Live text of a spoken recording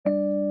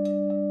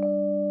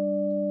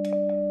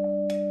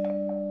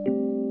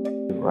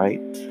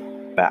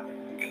right back.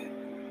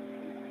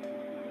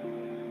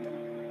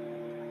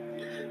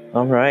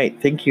 All right.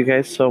 Thank you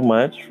guys so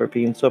much for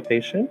being so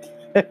patient.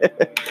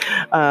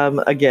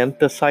 Again,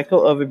 the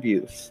cycle of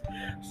abuse.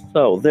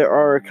 So there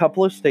are a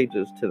couple of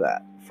stages to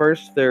that.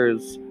 First,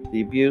 there's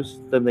the abuse,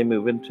 then they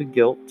move into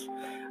guilt,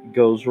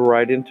 goes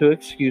right into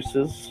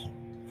excuses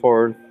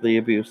for the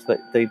abuse that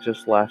they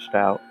just lashed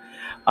out.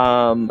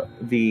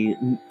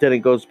 Then it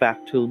goes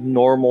back to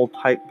normal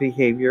type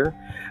behavior,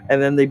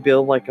 and then they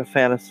build like a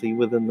fantasy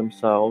within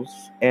themselves,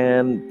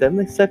 and then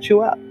they set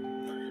you up.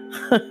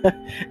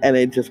 And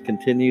it just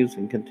continues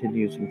and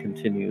continues and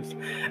continues.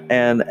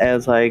 And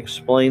as I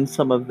explain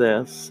some of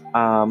this,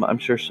 I'm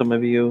sure some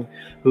of you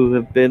who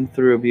have been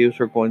through abuse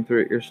or going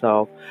through it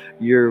yourself,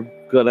 you're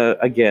gonna,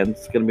 again,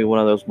 it's gonna be one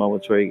of those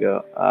moments where you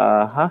go,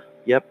 huh,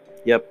 yep,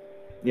 yep,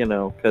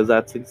 because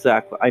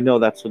I know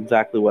that's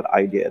exactly what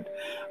I did.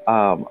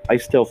 I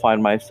still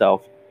find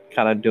myself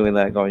kind of doing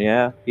that, going,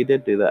 yeah, he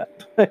did do that,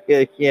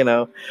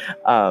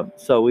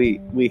 so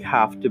we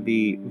have to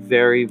be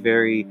very,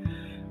 very,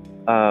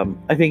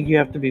 I think you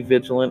have to be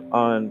vigilant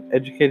on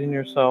educating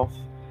yourself.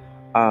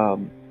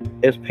 Um,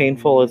 as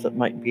painful as it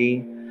might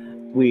be,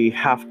 we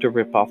have to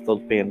rip off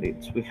those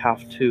band-aids. We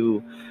have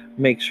to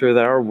make sure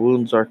that our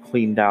wounds are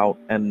cleaned out,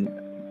 and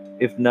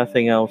if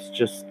nothing else,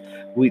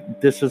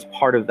 this is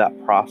part of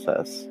that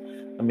process.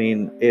 I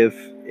mean,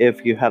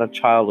 if you had a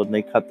child and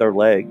they cut their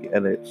leg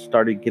and it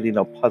started getting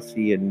all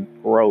pussy and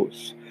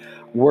gross,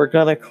 we're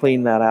gonna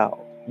clean that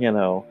out.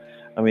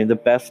 I mean, the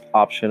best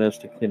option is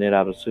to clean it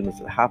out as soon as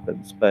it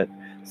happens, but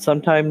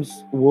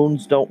sometimes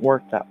wounds don't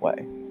work that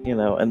way,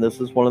 and this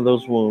is one of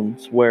those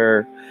wounds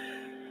where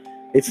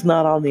it's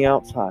not on the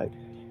outside,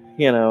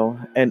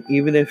 and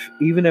even if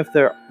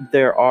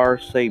there are,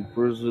 say,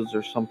 bruises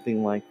or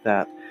something like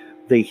that,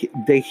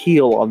 they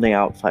heal on the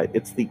outside.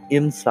 It's the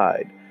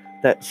inside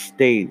that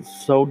stays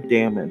so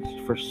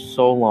damaged for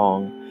so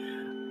long,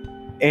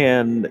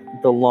 and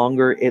the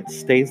longer it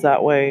stays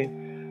that way,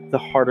 the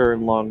harder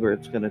and longer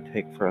it's going to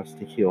take for us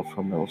to heal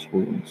from those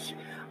wounds.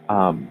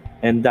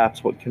 And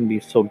that's what can be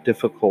so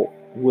difficult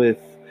with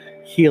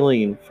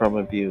healing from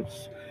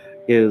abuse,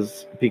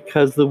 is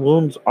because the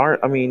wounds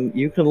aren't, I mean,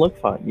 you can look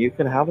fine, you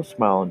can have a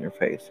smile on your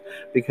face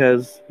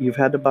because you've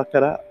had to buck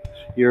it up.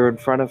 You're in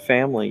front of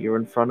family, you're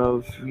in front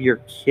of your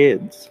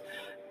kids.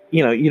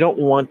 You don't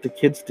want the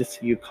kids to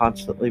see you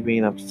constantly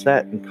being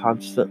upset and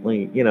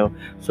constantly,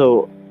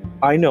 so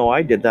I know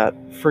I did that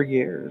for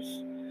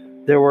years.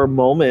 There were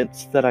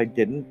moments that I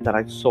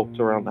sulked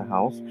around the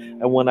house,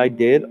 and when I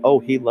did, oh,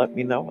 he let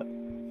me know it.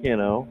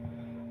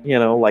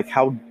 Like,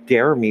 how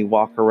dare me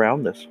walk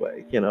around this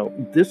way?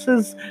 This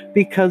is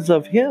because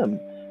of him.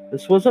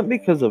 This wasn't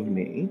because of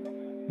me,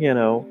 you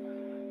know.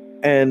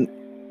 And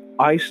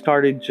I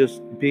started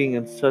just being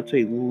in such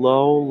a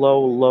low,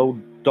 low, low,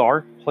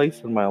 dark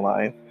place in my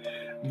life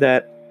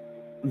that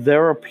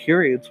there are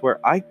periods where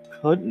I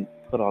couldn't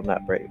put on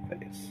that brave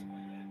face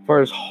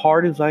for as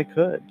hard as I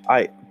could.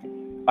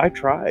 I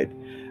tried,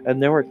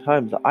 and there were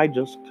times I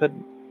just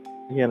couldn't,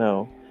 you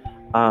know.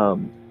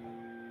 Um,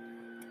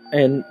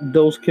 and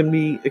those can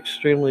be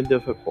extremely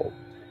difficult.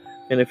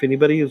 And if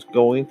anybody is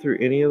going through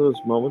any of those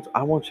moments,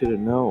 I want you to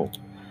know,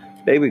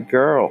 baby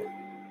girl,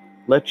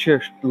 let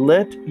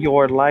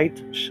your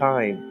light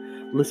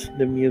shine. Listen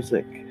to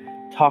music.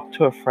 Talk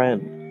to a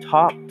friend.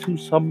 Talk to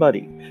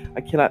somebody.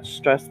 I cannot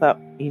stress that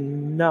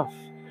enough.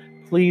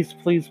 Please,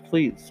 please,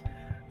 please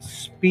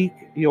speak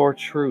your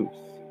truth,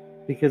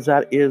 because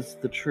that is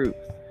the truth.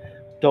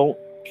 Don't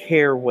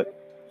care what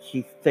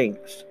he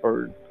thinks,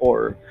 or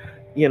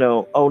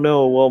oh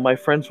no, well, my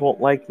friends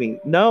won't like me.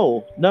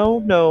 No, no,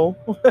 no.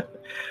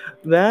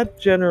 That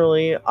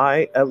generally,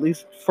 at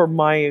least for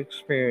my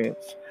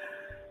experience,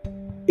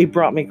 it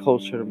brought me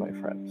closer to my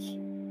friends.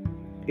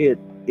 It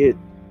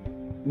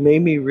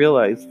made me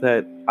realize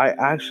that I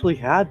actually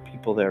had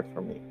people there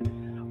for me.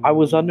 I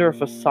was under a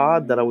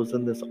facade that I was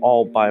in this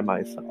all by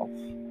myself,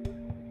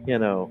 you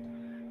know,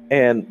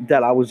 and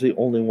that I was the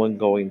only one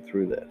going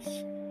through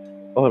this.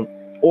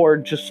 Or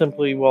just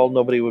simply, well,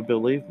 nobody would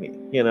believe me.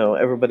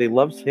 Everybody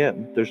loves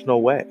him. There's no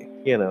way,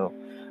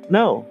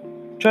 No,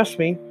 trust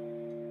me,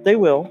 they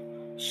will.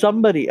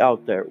 Somebody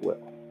out there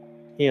will,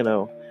 you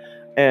know.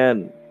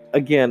 And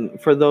again,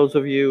 for those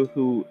of you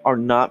who are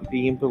not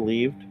being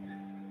believed,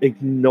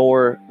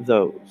 ignore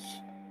those.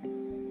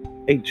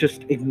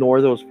 Just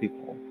ignore those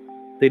people.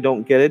 They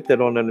don't get it. They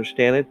don't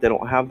understand it. They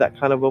don't have that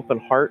kind of open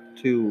heart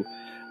to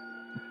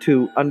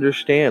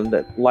understand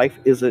that life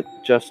isn't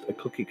just a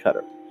cookie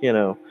cutter.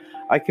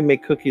 I can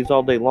make cookies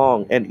all day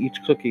long, and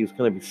each cookie is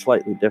going to be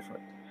slightly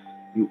different.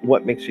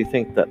 What makes you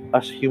think that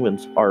us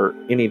humans are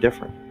any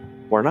different?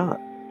 We're not.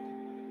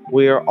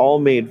 We are all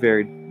made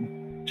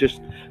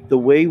just the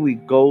way we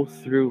go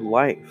through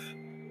life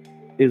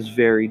is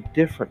very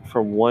different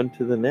from one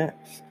to the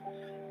next.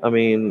 I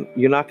mean,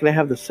 you're not going to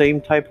have the same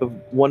type of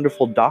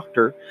wonderful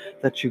doctor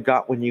that you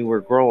got when you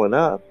were growing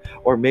up,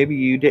 or maybe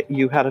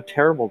you had a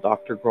terrible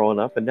doctor growing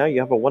up, and now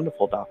you have a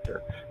wonderful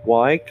doctor.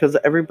 Why? Because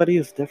everybody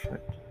is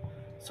different.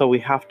 So we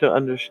have to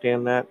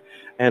understand that,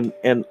 and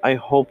I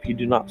hope you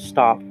do not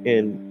stop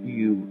in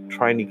you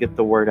trying to get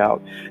the word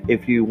out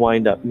if you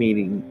wind up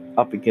meeting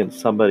up against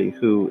somebody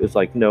who is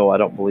like, no, I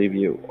don't believe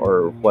you,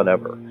 or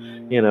whatever.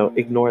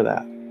 Ignore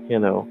that.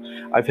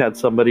 I've had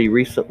somebody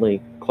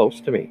recently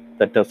close to me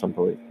that doesn't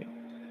believe me,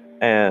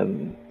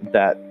 and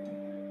that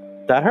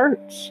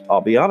hurts. I'll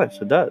be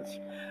honest, it does.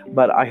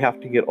 But I have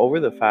to get over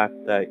the fact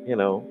that,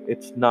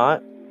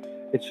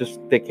 it's just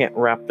they can't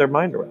wrap their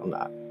mind around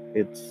that.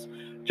 It's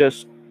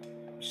just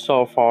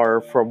so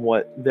far from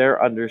what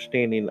their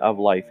understanding of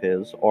life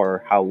is,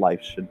 or how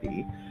life should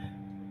be,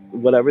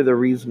 whatever the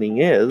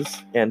reasoning is.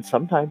 And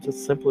sometimes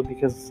it's simply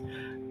because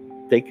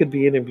they could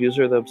be an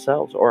abuser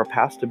themselves, or a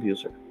past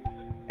abuser,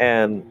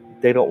 and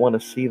they don't want to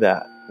see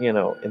that,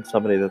 in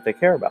somebody that they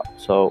care about.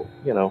 So,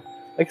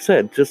 like I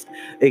said, just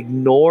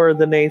ignore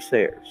the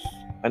naysayers.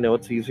 I know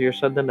it's easier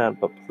said than done,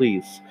 but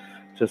please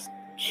just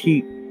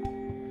keep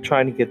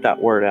trying to get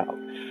that word out.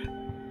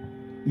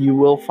 You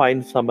will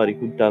find somebody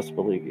who does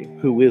believe you,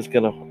 who is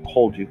going to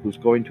hold you, who's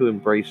going to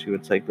embrace you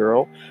and say,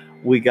 girl,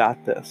 we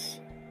got this.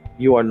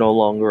 You are no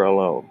longer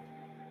alone.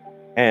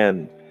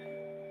 And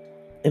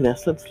in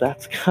essence,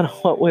 that's kind of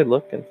what we're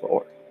looking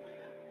for.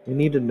 We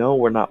need to know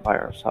we're not by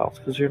ourselves,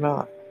 because you're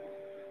not.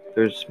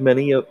 There's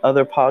many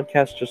other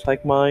podcasts just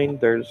like mine.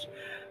 There's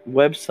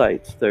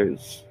websites.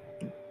 There's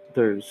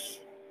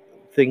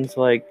things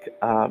like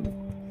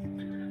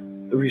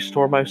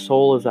Restore My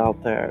Soul is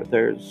out there.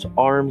 There's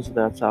ARMS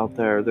that's out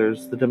there.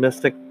 There's the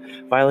Domestic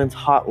Violence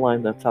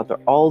Hotline that's out there.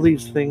 All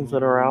these things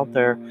that are out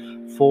there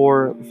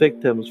for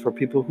victims, for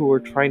people who are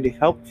trying to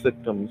help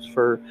victims,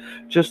 for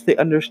just the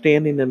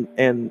understanding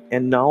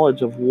and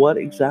knowledge of what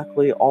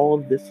exactly all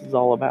of this is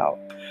all about.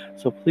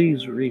 So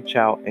please reach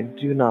out, and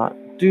do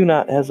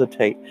not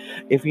hesitate.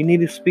 If you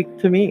need to speak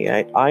to me,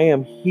 I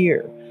am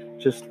here.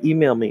 Just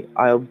email me.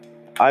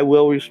 I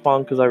will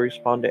respond, because I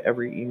respond to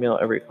every email,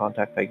 every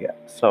contact I get.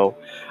 So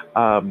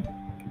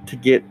to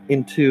get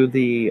into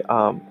the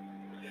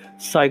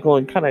cycle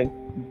and kind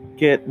of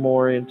get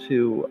more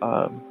into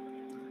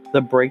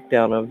the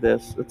breakdown of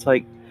this, it's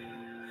like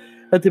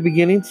at the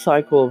beginning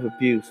cycle of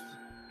abuse,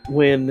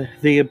 when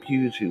they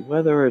abuse you,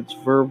 whether it's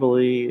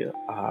verbally,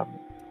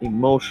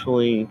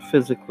 emotionally,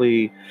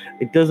 physically,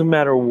 it doesn't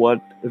matter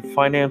what,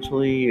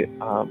 financially,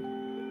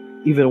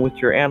 even with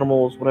your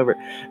animals, whatever,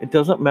 it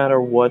doesn't matter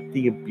what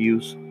the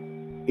abuse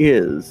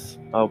is,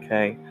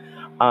 okay?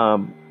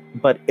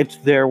 But it's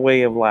their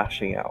way of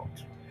lashing out.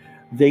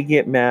 They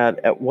get mad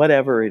at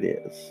whatever it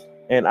is.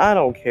 And I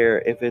don't care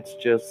if it's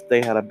just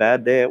they had a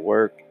bad day at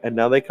work and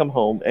now they come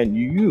home and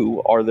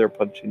you are their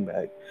punching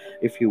bag,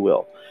 if you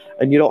will.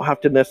 And you don't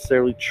have to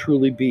necessarily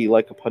truly be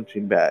like a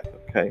punching bag,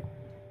 okay?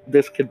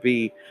 This could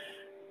be,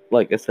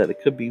 like I said,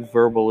 it could be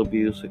verbal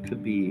abuse. It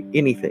could be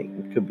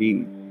anything. It could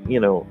be,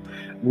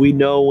 we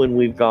know when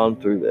we've gone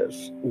through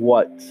this,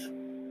 what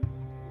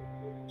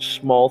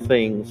small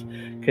things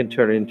can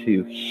turn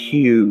into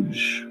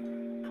huge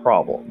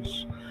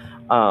problems.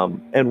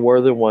 And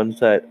we're the ones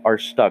that are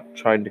stuck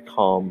trying to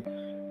calm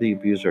the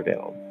abuser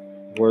down.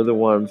 We're the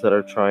ones that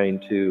are trying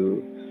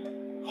to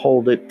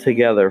hold it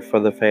together for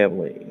the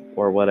family,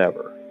 or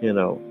whatever,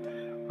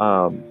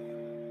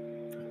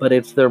 But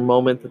it's their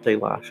moment that they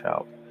lash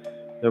out.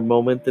 Their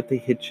moment that they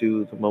hit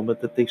you, the moment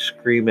that they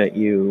scream at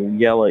you,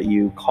 yell at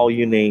you, call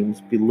you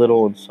names,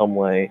 belittle in some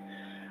way.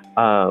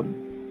 I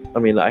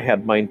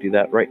had mine do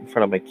that right in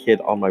front of my kid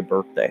on my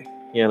birthday.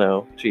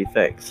 Gee,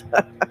 thanks.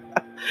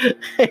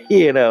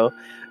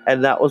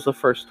 And that was the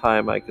first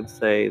time I could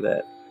say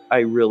that I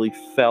really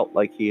felt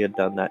like he had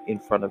done that in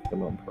front of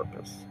him on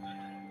purpose.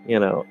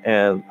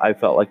 And I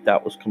felt like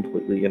that was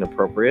completely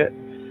inappropriate,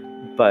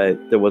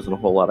 but there wasn't a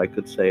whole lot I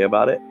could say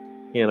about it,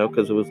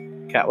 because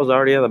cat was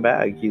already in the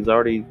bag. He's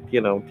already,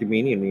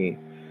 demeaning me,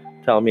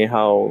 telling me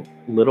how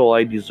little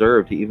I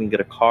deserve to even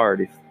get a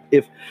card.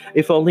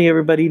 If only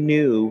everybody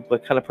knew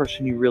what kind of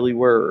person you really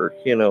were,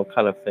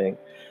 kind of thing.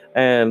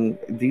 And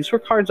these were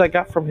cards I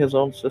got from his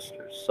own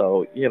sisters.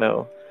 So,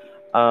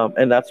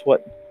 and that's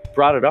what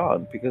brought it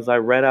on, because I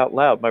read out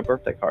loud my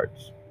birthday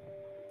cards.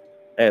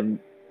 And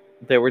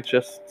they were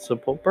just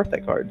simple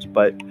birthday cards,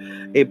 but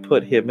it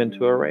put him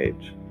into a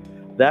rage.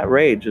 That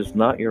rage is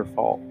not your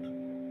fault.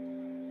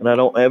 And I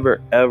don't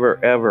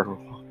ever,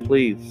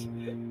 please,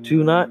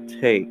 do not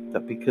take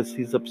that because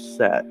he's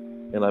upset,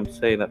 and I'm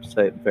saying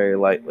upset very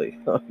lightly,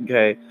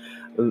 okay?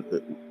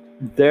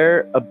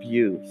 Their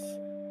abuse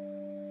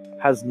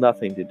has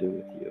nothing to do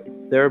with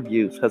you. Their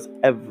abuse has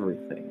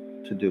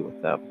everything to do with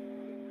them.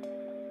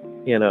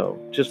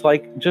 Just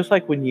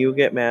like when you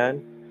get mad,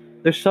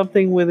 there's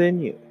something within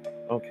you,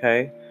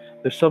 okay?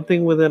 There's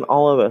something within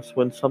all of us.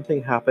 When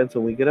something happens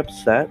and we get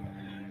upset,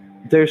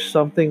 there's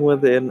something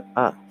within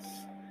us.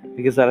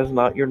 Because that is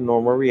not your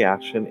normal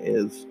reaction,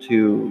 is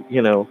to,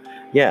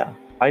 yeah,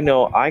 I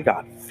know I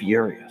got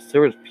furious.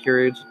 There was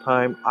periods of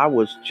time I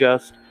was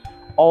just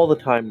all the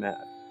time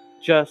mad.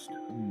 Just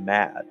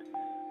mad.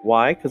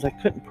 Why? Because I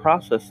couldn't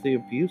process the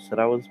abuse that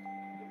I was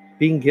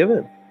being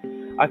given.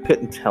 I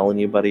couldn't tell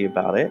anybody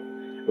about it.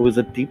 It It was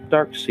a deep,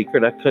 dark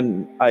secret.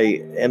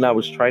 I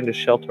was trying to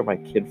shelter my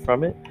kid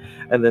from it.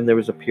 And then there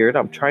was a period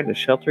I'm trying to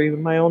shelter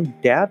even my own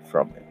dad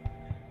from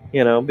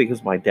it,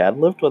 because my dad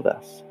lived with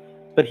us.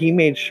 But he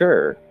made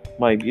sure,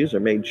 my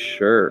abuser made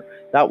sure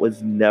that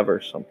was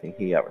never something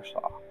he ever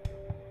saw,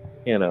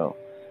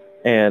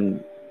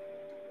 and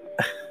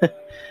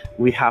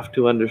we have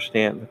to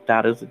understand that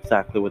that is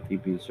exactly what the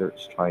abuser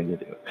is trying to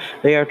do.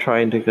 They are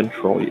trying to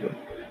control you.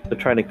 They're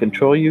trying to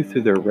control you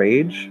through their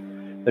rage.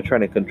 They're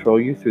trying to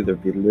control you through their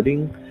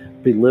belittling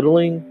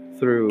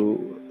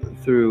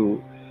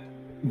through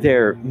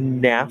their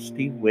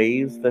nasty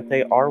ways that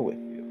they are with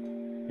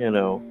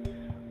you.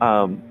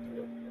 Um,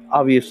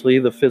 Obviously,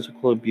 the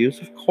physical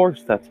abuse, of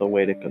course, that's a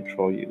way to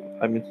control you.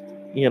 I mean,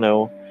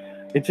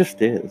 it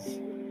just is.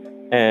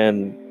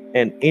 And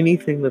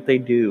anything that they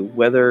do,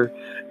 whether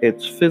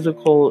it's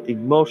physical,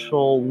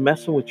 emotional,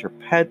 messing with your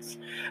pets,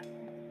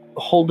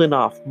 holding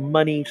off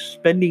money,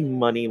 spending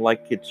money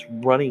like it's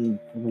running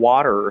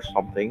water or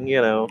something,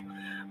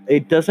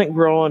 it doesn't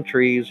grow on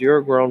trees. You're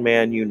a grown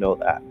man, you know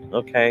that,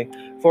 okay?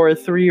 For a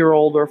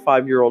 3-year-old or a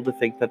 5-year-old to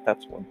think that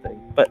that's one thing,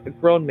 but a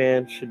grown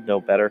man should know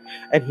better,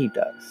 and he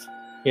does,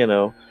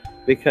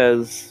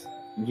 because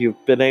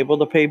you've been able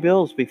to pay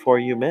bills before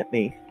you met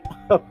me,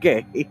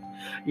 okay?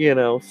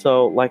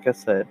 So like I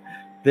said,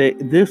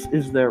 this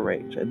is their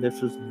rage, and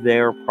this is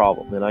their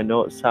problem, and I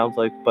know it sounds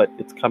like, but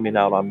it's coming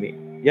out on me.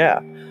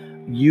 Yeah,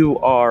 you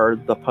are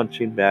the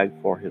punching bag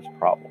for his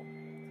problem.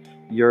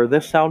 You're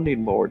the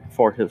sounding board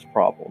for his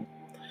problem.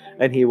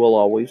 And he will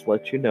always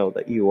let you know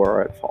that you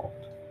are at fault,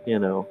 you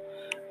know.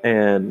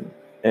 And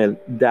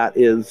that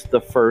is the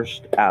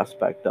first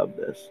aspect of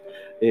this,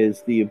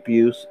 is the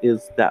abuse,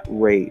 is that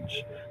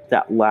rage,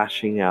 that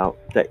lashing out,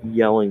 that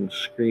yelling,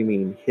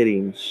 screaming,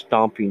 hitting,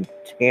 stomping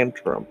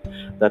tantrum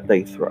that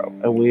they throw.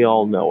 And we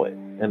all know it.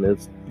 And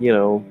it's,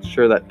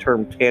 sure, that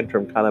term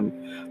tantrum kind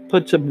of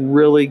puts a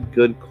really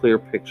good, clear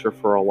picture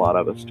for a lot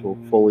of us to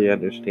fully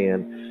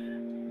understand.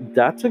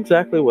 That's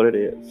exactly what it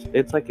is.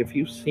 It's like if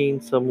you've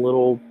seen some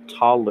little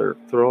toddler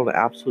throw an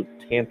absolute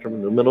tantrum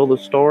in the middle of the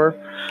store,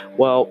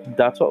 well,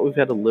 that's what we've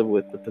had to live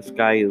with. That this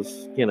guy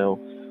is,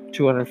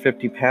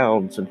 250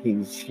 pounds and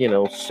he's,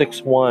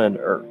 6'1",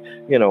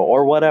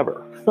 or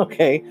whatever.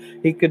 Okay.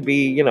 He could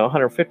be,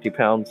 150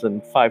 pounds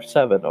and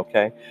 5'7".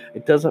 Okay.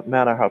 It doesn't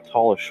matter how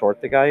tall or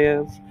short the guy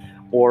is,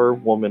 or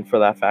woman for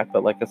that fact.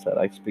 But like I said,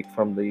 I speak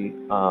from the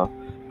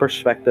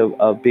perspective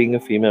of being a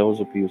female who was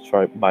abused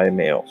by a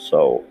male.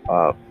 So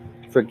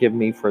forgive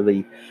me for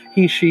the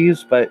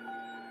he/she's, but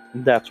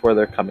that's where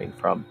they're coming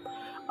from.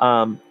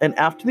 And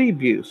after the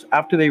abuse,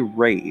 after they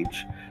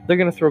rage, they're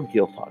going to throw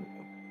guilt on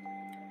you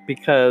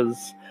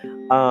because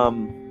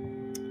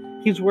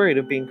he's worried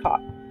of being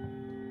caught.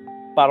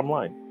 Bottom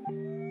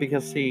line.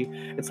 Because, see,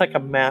 it's like a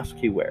mask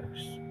he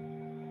wears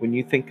when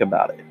you think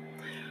about it.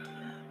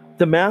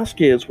 The mask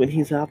is when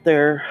he's out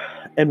there,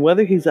 and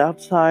whether he's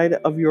outside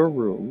of your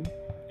room,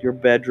 your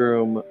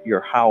bedroom,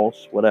 your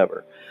house,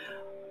 whatever,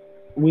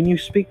 when you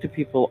speak to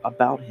people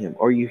about him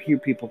or you hear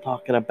people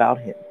talking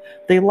about him,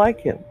 they like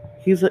him.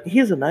 He's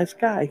a nice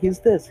guy. He's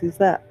this, he's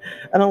that.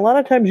 And a lot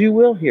of times you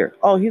will hear,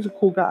 oh, he's a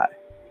cool guy,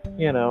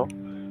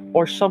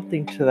 or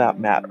something to that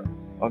matter,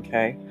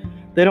 okay?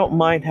 They don't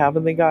mind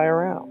having the guy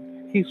around.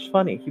 He's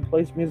funny. He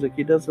plays music.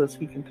 He does this.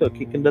 He can cook.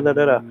 He can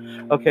da-da-da-da.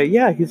 Okay,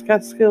 yeah, he's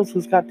got skills.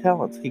 He's got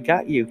talents. He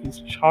got you. He's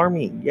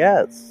charming.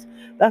 Yes,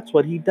 that's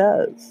what he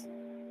does,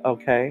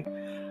 okay?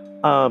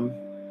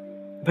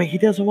 But he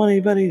doesn't want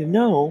anybody to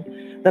know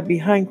that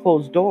behind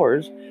closed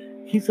doors,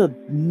 he's a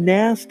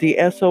nasty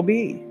SOB.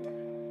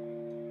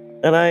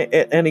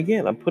 And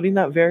again, I'm putting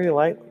that very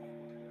lightly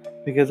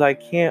because I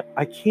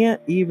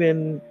can't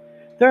even,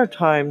 there are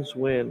times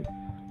when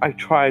I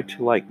try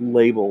to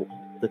label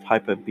the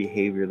type of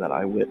behavior that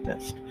I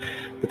witnessed,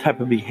 the type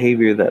of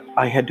behavior that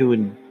I had to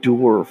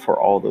endure for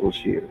all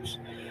those years.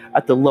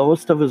 At the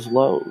lowest of his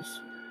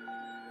lows,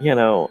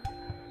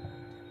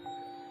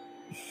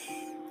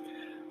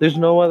 there's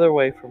no other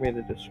way for me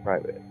to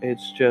describe it.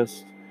 It's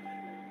just,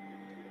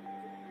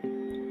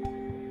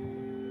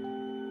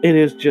 it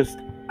is just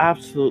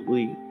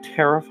absolutely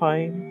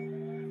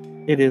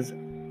terrifying. It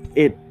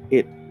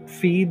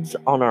feeds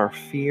on our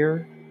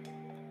fear.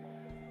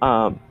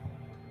 And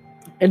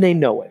they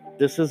know it.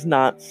 This is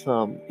not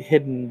some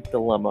hidden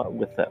dilemma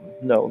with them.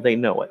 No, they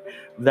know it.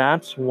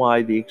 That's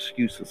why the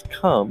excuses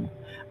come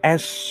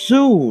as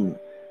soon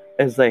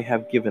as they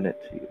have given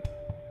it to you.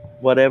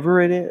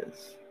 Whatever it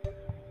is.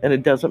 And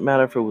it doesn't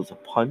matter if it was a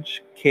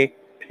punch, kick,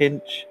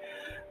 pinch,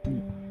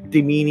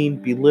 demeaning,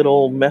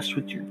 belittle, mess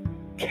with your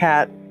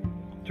cat,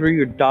 threw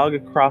your dog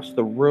across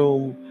the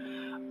room,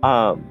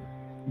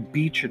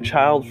 beat your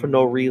child for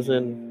no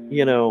reason,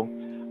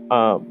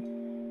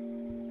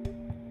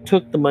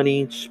 took the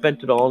money,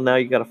 spent it all, now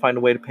you got to find a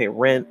way to pay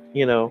rent,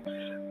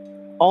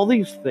 all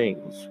these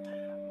things.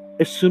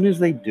 As soon as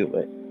they do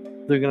it,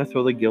 they're going to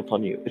throw the guilt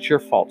on you. It's your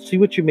fault. See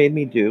what you made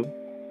me do?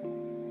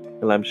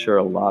 And I'm sure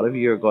a lot of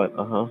you are going,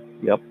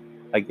 yep,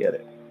 I get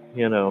it,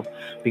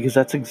 because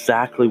that's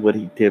exactly what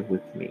he did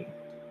with me.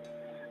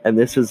 And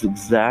this is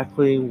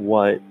exactly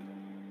what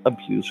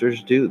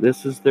abusers do.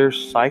 This is their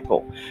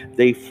cycle.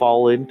 They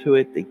fall into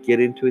it, they get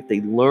into it,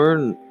 they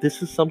learn.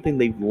 This is something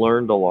they've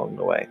learned along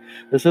the way.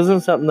 This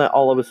isn't something that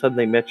all of a sudden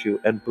they met you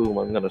and boom,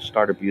 I'm going to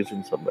start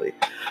abusing somebody.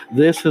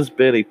 This has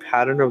been a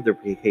pattern of their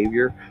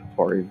behavior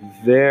for a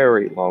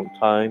very long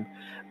time.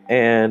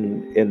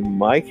 And in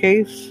my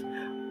case,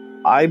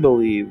 I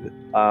believe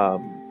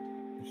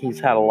he's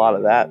had a lot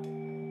of that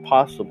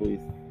possibly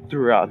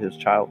throughout his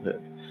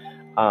childhood.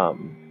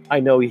 I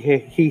know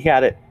he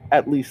had it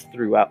at least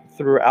throughout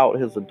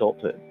his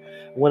adulthood.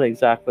 When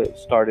exactly it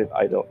started,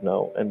 I don't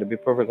know. And to be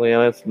perfectly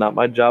honest, not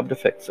my job to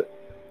fix it.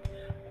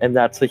 And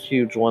that's a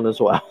huge one as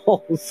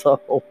well.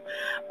 So,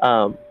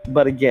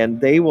 but again,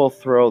 they will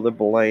throw the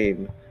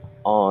blame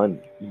on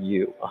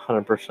you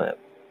 100%.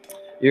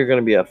 You're going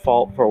to be at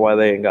fault for why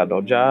they ain't got no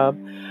job.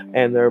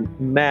 And they're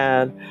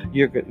mad.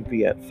 You're going to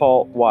be at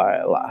fault why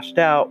I lashed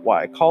out,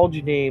 why I called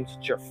you names.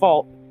 It's your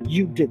fault.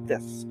 You did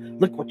this.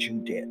 Look what you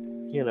did.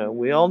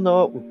 We all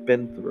know it. We've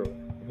been through it.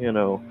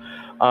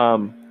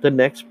 The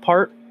next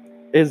part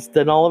is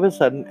then all of a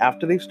sudden,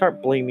 after they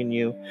start blaming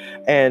you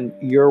and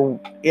you're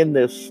in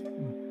this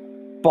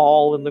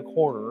ball in the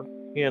corner,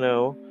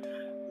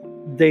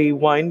 they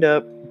wind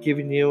up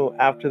giving you,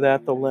 after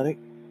that,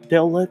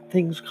 they'll let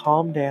things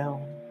calm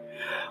down.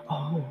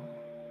 Oh,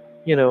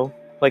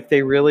 like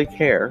they really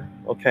care.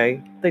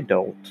 Okay, they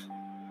don't.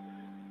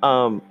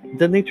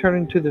 Then they turn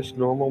into this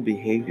normal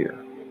behavior,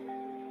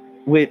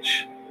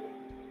 which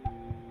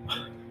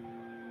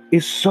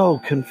is so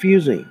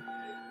confusing.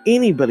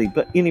 Anybody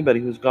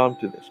who's gone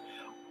through this.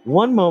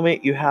 One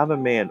moment you have a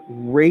man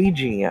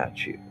raging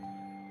at you,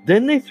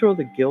 then they throw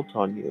the guilt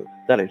on you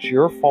that it's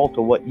your fault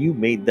of what you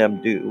made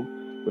them do,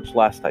 which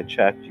last I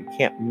checked, you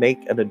can't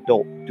make an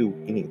adult do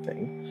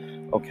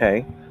anything.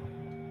 Okay.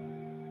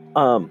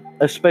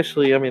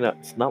 Especially,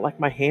 it's not like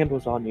my hand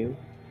was on you.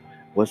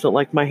 It wasn't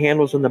like my hand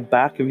was in the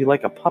back of you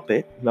like a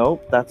puppet.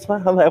 Nope, that's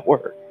not how that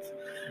works.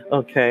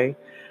 Okay.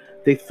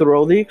 They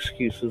throw the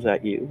excuses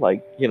at you,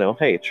 like,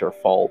 hey, it's your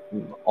fault,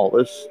 and all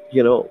this,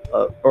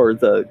 or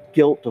the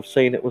guilt of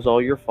saying it was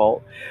all your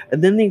fault.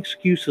 And then the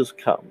excuses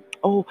come.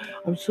 Oh,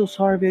 I'm so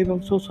sorry, babe.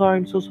 I'm so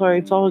sorry.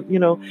 It's all,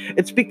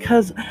 it's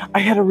because I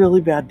had a really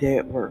bad day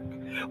at work.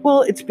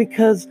 Well, it's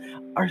because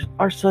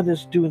our son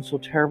is doing so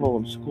terrible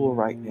in school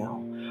right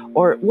now.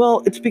 Or,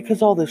 well, it's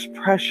because all this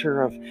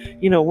pressure of,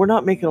 we're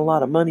not making a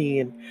lot of money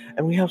and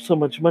we have so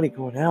much money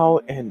going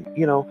out and,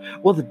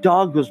 well, the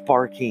dog was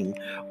barking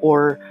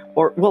or,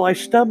 well, I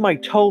stubbed my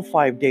toe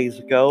 5 days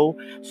ago.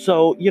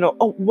 So,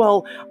 oh,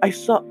 well, I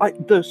saw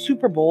the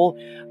Super Bowl,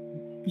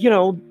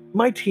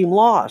 my team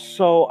lost.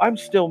 So I'm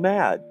still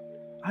mad.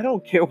 I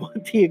don't care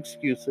what the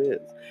excuse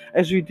is.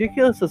 As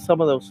ridiculous as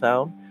some of those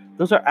sound,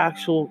 those are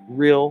actual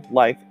real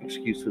life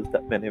excuses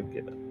that men have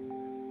given.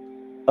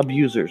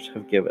 Abusers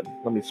have given.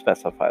 Let me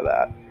specify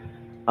that.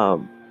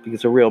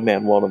 Because a real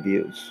man won't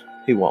abuse.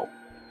 He won't.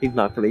 He's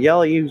not going to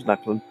yell at you.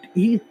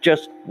 He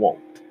just won't.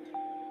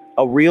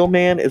 A real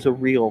man is a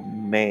real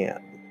man.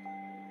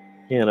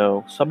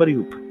 Somebody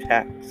who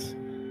protects.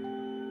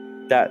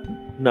 That,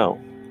 no.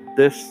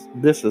 This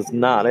is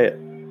not it.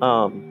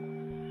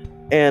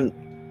 And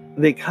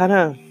they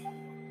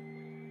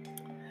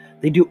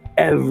they do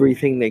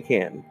everything they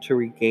can to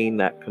regain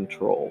that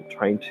control,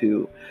 trying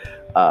to,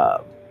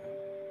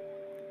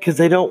 because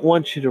they don't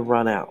want you to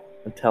run out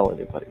and tell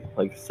anybody.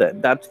 Like I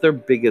said, that's their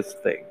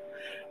biggest thing,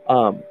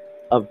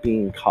 of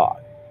being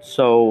caught.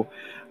 So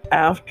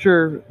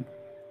after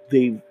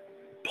they've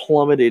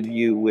plummeted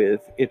you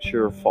with it's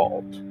your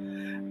fault,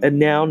 and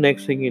now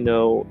next thing you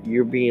know,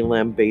 you're being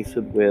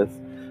lambasted with,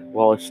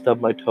 well, I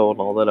stubbed my toe and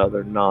all that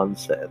other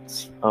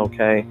nonsense.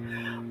 Okay,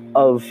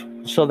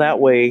 so that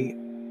way,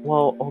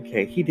 well,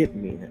 okay, he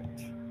didn't mean it.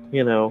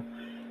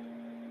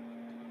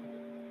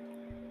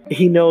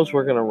 He knows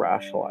we're gonna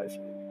rationalize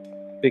it.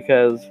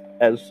 Because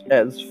as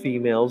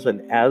females,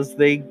 and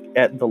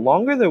the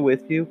longer they're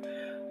with you,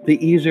 the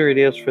easier it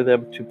is for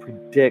them to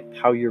predict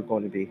how you're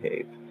going to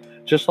behave.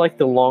 Just like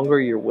the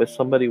longer you're with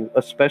somebody,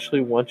 especially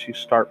once you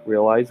start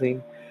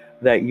realizing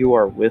that you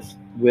are with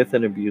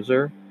an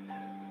abuser,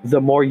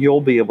 the more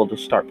you'll be able to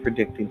start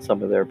predicting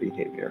some of their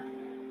behavior,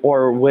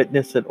 or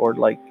witness it, or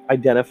like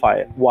identify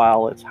it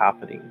while it's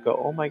happening. Go,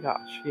 oh my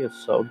gosh, she is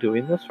so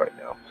doing this right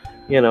now.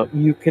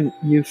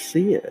 You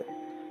see it.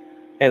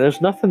 And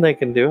there's nothing they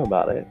can do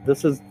about it.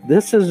 This is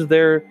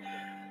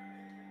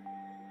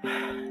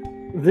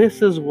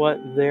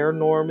what their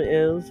norm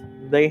is.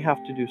 They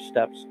have to do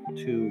steps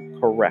to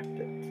correct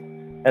it.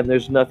 And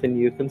there's nothing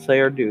you can say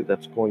or do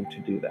that's going to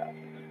do that.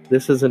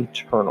 This is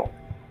internal,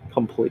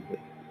 completely.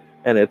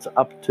 And it's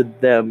up to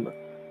them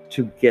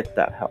to get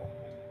that help.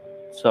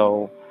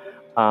 So,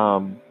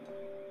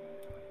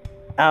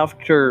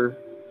 after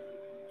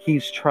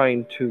he's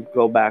trying to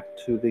go back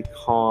to the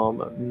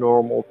calm,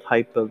 normal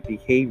type of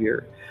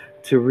behavior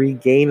to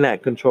regain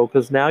that control,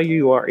 because now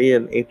you are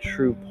in a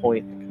true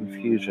point of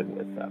confusion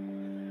with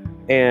them.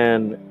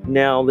 And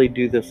now they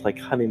do this like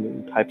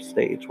honeymoon type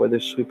stage where they're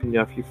sweeping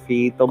you off your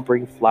feet. They'll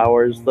bring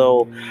flowers.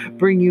 They'll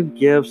bring you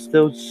gifts.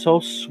 They're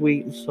so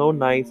sweet and so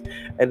nice.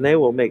 And they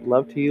will make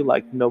love to you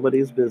like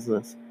nobody's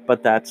business.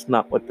 But that's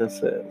not what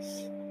this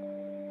is.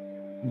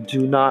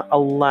 Do not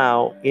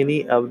allow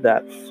any of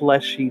that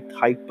fleshy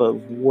type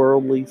of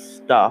worldly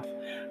stuff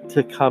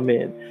to come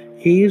in.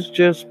 He's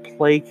just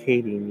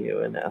placating you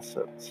in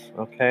essence,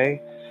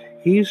 okay?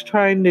 He's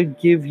trying to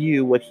give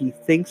you what he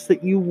thinks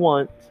that you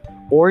want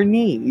or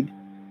need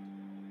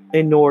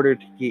in order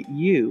to get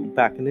you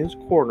back in his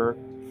corner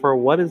for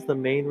what is the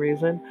main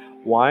reason?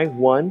 Why?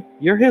 One,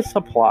 you're his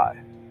supply.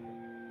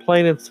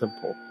 Plain and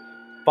simple.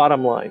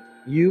 Bottom line,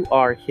 you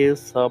are his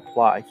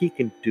supply. He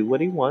can do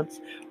what he wants,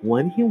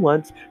 when he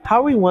wants,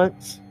 how he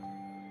wants,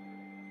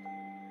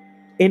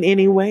 in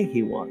any way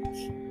he wants.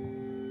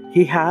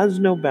 He has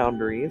no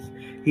boundaries.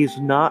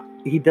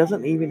 He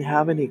doesn't even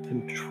have any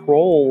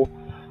control.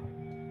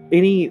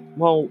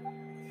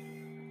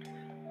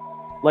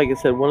 Like I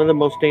said, one of the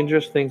most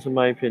dangerous things in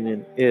my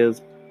opinion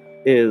is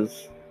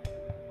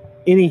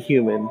any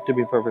human, to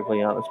be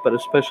perfectly honest, but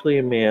especially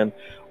a man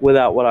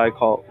without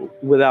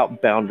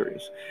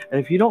boundaries.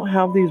 And if you don't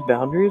have these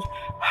boundaries,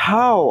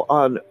 how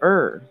on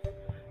earth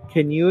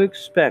can you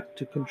expect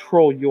to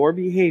control your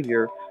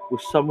behavior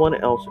with someone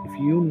else if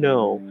you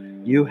know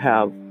you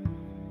have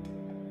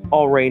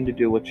all reign to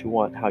do what you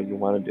want, how you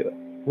want to do it,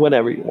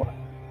 whenever you want?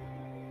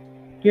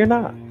 You're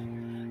not.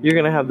 You're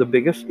going to have the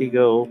biggest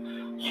ego,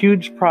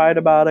 huge pride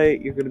about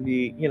it. You're going to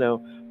be,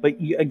 but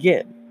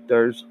again,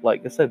 there's,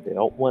 like I said, they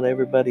don't want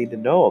everybody to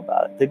know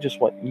about it. They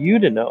just want you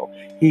to know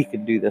he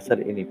can do this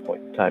at any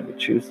point in time he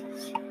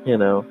chooses,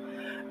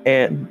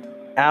 And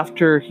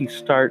after he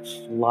starts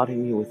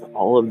lauding you with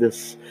all of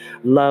this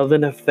love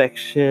and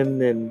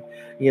affection and,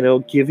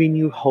 giving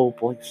you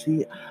hope, like,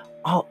 see,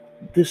 oh,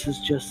 this is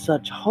just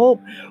such hope.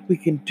 We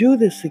can do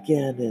this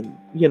again. And,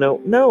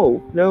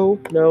 no.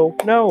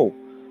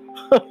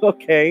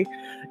 Okay.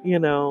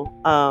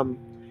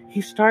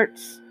 He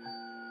starts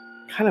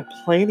kind of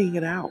planning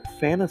it out,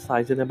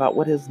 fantasizing about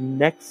what his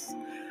next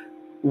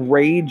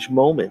rage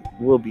moment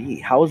will be.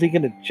 How is he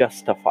going to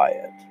justify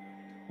it?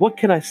 What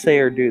can I say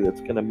or do that's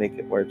going to make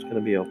it where it's going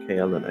to be okay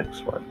on the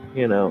next one?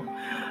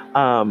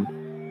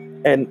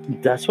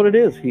 And that's what it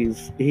is.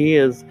 He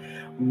is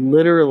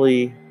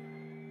literally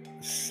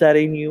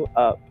setting you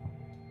up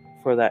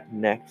for that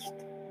next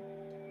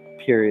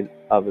period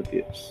of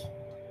abuse.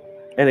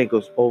 And it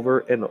goes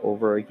over and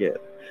over again.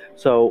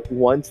 So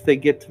once they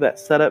get to that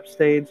setup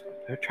stage,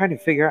 they're trying to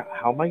figure out,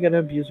 how am I going to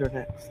abuse her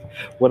next?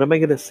 What am I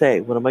going to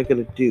say? What am I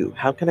going to do?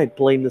 How can I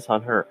blame this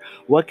on her?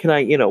 What can I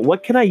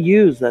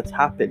use that's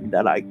happened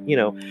that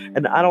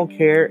and I don't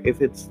care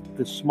if it's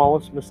the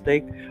smallest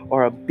mistake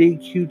or a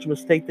big, huge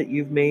mistake that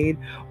you've made,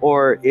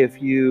 or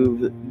if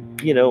you've,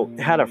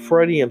 had a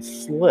Freudian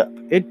slip.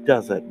 It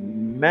doesn't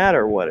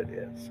matter what it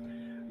is.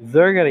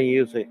 They're going to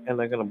use it and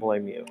they're going to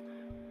blame you.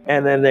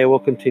 And then they will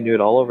continue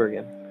it all over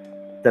again.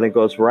 Then it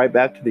goes right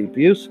back to the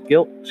abuse,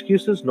 guilt,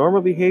 excuses,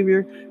 normal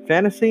behavior,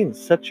 fantasy, and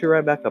sets you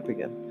right back up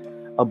again.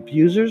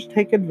 Abusers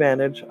take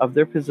advantage of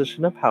their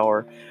position of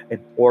power in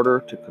order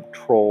to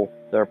control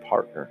their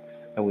partner.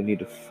 And we need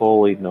to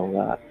fully know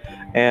that.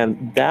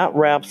 And that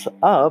wraps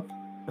up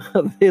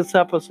this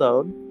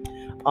episode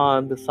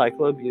on the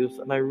cycle of abuse.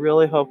 And I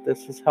really hope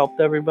this has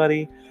helped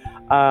everybody.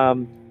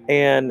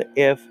 And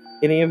if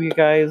any of you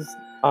guys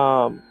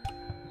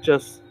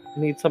just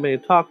need somebody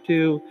to talk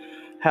to,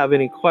 have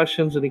any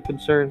questions, any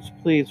concerns,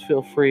 please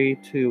feel free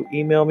to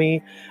email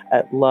me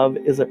at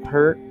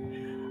loveisn'thurt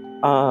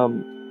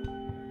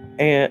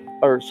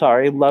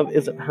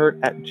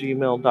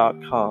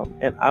loveisn'thurt@gmail.com.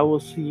 And I will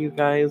see you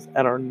guys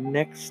at our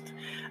next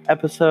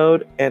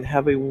episode, and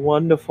have a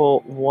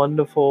wonderful,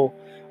 wonderful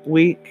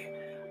week,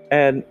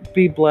 and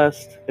be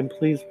blessed, and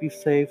please be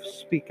safe.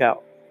 Speak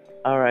out.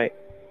 All right.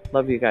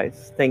 Love you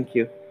guys. Thank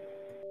you.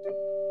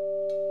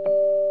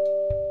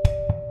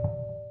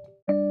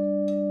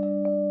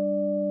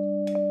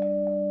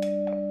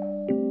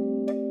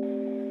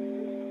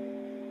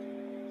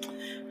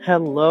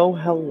 Hello.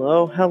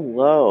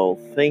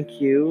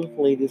 Thank you,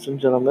 ladies and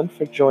gentlemen,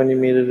 for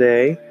joining me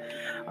today.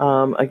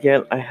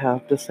 Again, I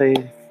have to say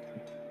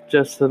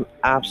just an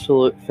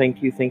absolute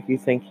thank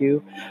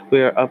you.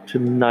 We are up to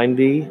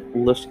 90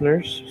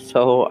 listeners,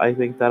 so I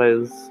think that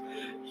is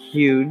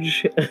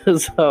huge.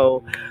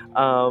 So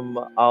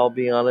I'll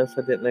be honest,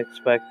 I didn't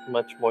expect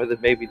much more than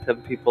maybe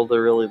 10 people to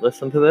really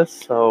listen to this.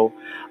 So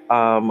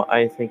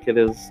I think it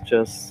is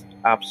just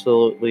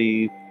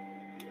absolutely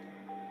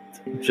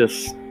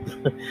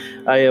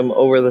I am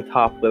over the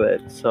top with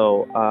it.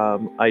 So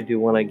I do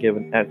want to give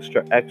an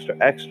extra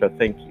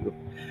thank you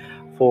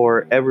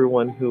for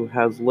everyone who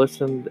has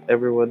listened,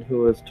 everyone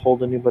who has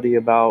told anybody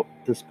about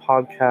this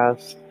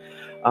podcast.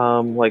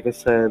 Like I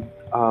said,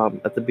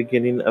 at the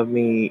beginning of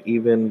me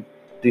even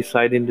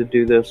deciding to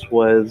do this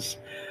was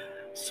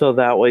so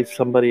that way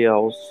somebody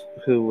else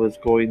who was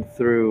going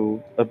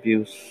through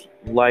abuse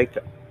like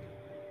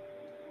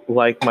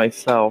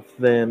myself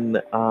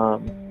then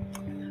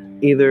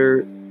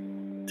either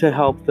to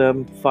help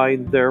them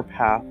find their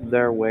path,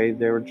 their way,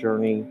 their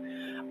journey,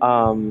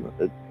 um,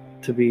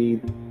 to be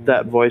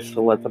that voice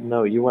to let them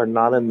know you are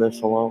not in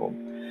this alone.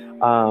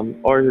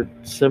 Or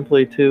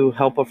simply to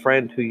help a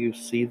friend who you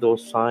see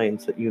those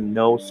signs that you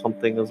know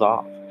something is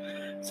off.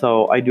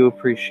 So I do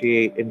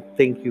appreciate and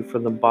thank you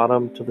from the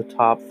bottom to the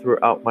top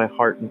throughout my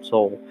heart and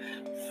soul.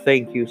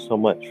 Thank you so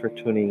much for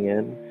tuning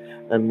in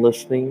and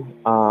listening.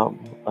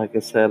 Like I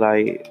said,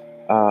 I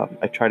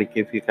try to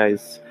give you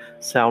guys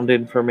sound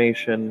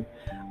information,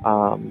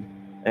 um,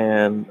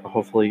 and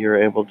hopefully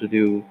you're able to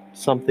do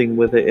something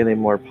with it in a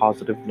more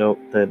positive note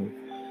than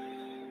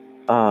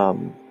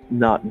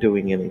not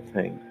doing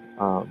anything.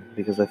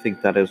 Because I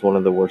think that is one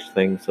of the worst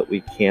things that we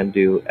can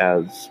do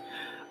as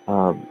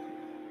um,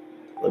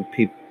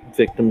 pe-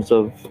 victims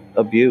of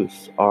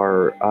abuse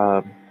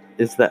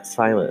is that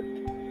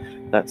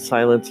silent. That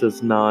silence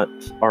is not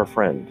our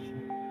friend.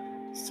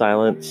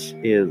 Silence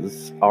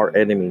is our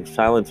enemy.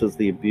 Silence is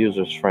the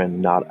abuser's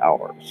friend, not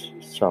ours.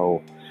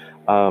 So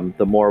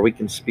the more we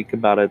can speak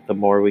about it, the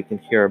more we can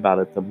hear about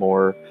it, the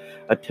more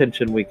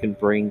attention we can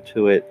bring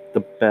to it, the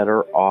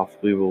better off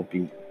we will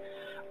be.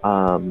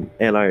 And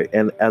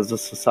as a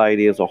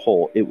society as a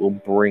whole, it will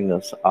bring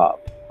us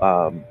up.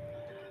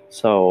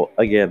 So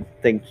again,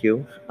 thank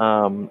you.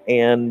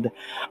 And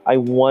I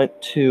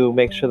want to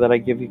make sure that I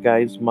give you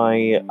guys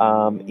my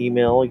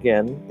email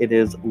again. It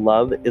is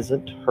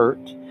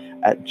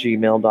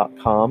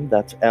loveisn'thurt@gmail.com.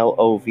 That's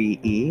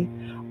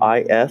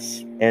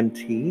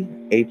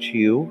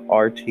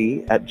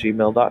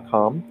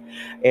LOVEISNTHURT@gmail.com.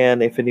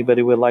 And if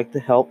anybody would like to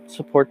help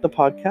support the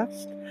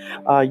podcast,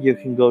 you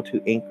can go to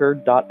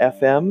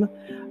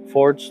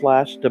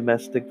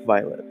anchor.fm/domestic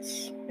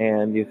violence,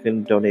 and you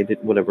can donate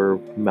it whatever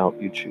amount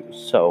you choose.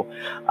 So,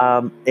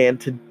 and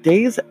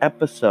today's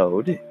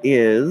episode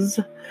is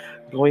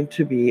going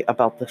to be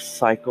about the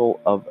cycle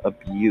of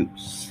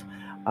abuse.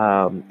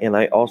 And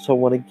I also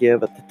want to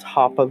give at the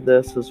top of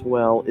this as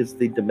well is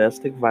the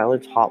domestic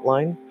violence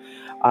hotline.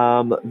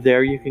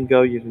 There you can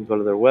go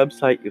to their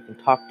website, you can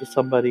talk to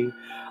somebody.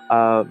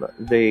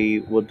 They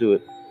will do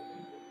it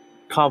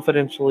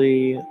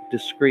confidentially,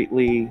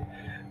 discreetly.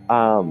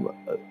 Um,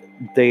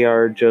 they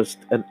are just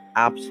an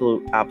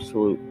absolute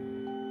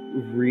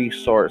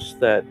resource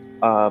that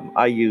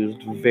I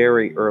used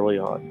very early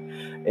on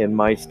in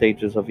my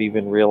stages of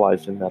even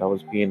realizing that I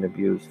was being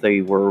abused.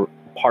 They were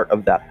part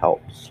of that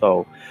help.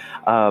 So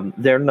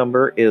their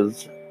number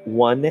is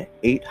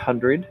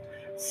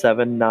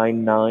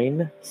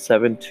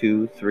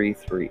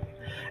 1-800-799-7233.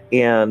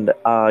 And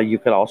you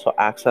can also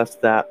access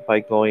that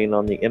by going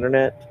on the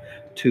internet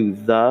to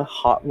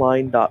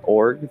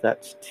thehotline.org.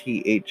 That's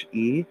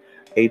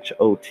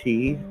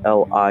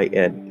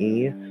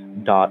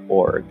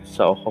THEHOTLINE.org.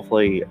 So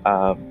hopefully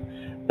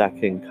that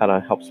can kind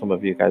of help some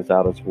of you guys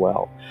out as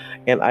well.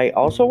 And I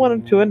also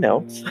wanted to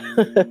announce,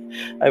 I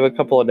have a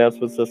couple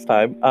announcements this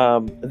time.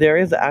 There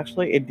is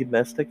actually a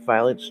domestic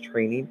violence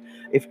training.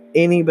 If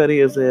anybody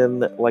is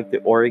in like the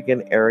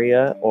Oregon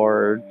area,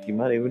 or you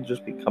might even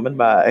just be coming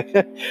by,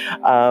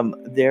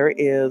 there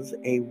is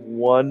a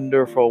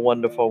wonderful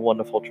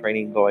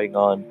training going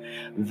on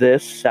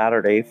this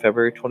Saturday,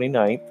 February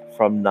 29th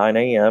from 9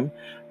 a.m.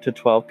 to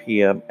 12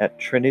 p.m. at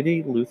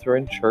Trinity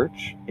Lutheran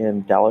Church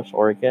in Dallas,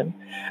 Oregon.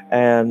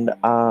 And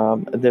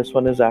this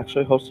one is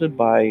actually hosted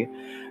by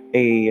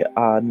a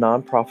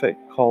nonprofit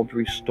called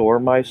Restore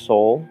My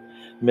Soul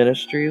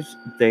Ministries.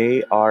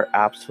 They are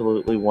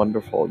absolutely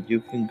wonderful.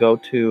 You can go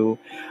to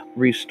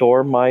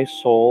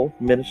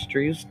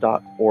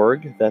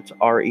restoremysoulministries.org. That's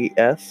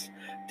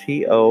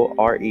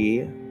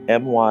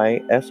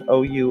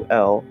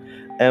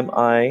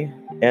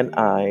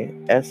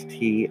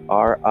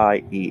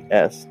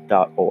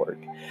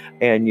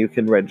And you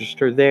can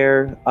register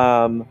there,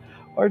 or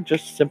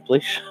just simply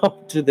show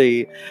to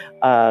the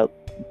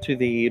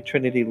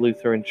Trinity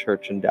Lutheran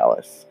Church in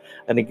Dallas.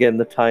 And again,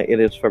 the time it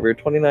is February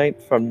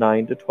 29th from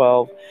 9 to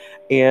 12.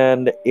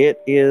 And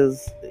it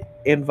is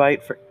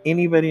invite for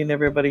anybody and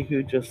everybody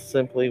who just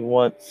simply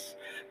wants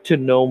to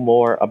know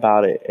more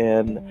about it.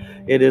 And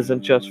it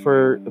isn't just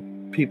for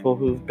people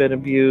who've been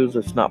abused.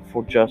 It's not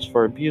just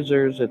for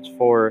abusers. It's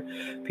for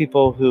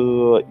people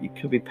who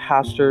could be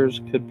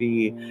pastors, could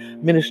be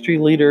ministry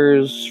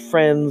leaders,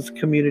 friends,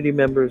 community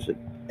members.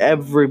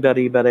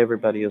 Everybody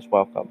is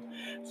welcome.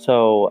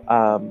 So,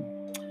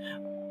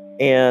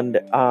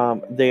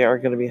 they are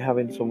going to be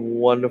having some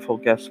wonderful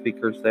guest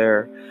speakers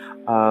there.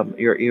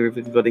 You're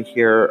even going to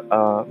hear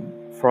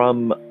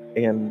from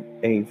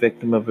a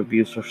victim of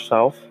abuse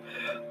herself,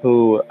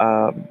 who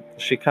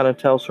she kind of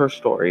tells her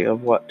story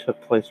of what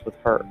took place with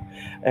her.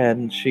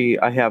 And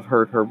I have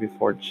heard her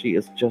before. She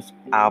is just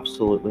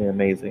absolutely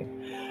amazing.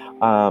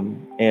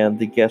 And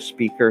the guest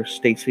speaker,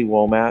 Stacy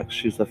Womack,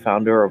 she's the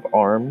founder of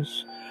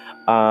ARMS.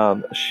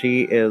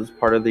 She is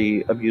part of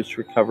the abuse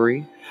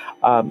recovery.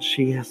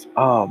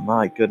 Oh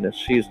my goodness,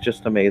 she's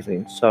just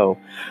amazing. So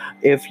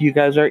if you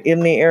guys are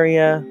in the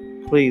area,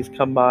 please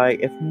come by.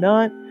 If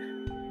not,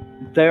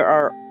 there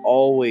are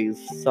always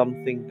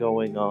something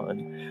going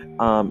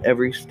on.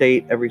 Every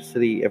state, every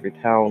city, every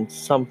town,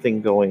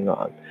 something going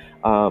on.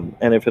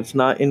 And if it's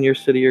not in your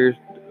city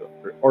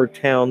or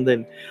town,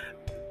 then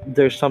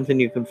there's something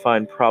you can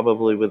find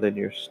probably within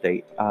your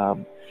state.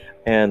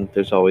 And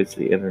there's always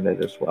the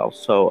internet as well.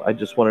 So I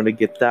just wanted to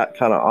get that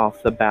kind of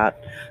off the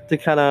bat to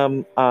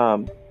kind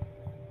of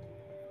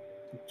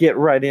get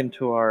right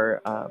into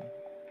our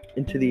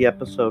into the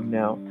episode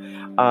now.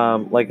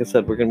 Like I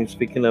said, we're going to be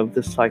speaking of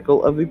the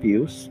cycle of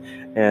abuse,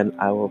 and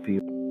I will be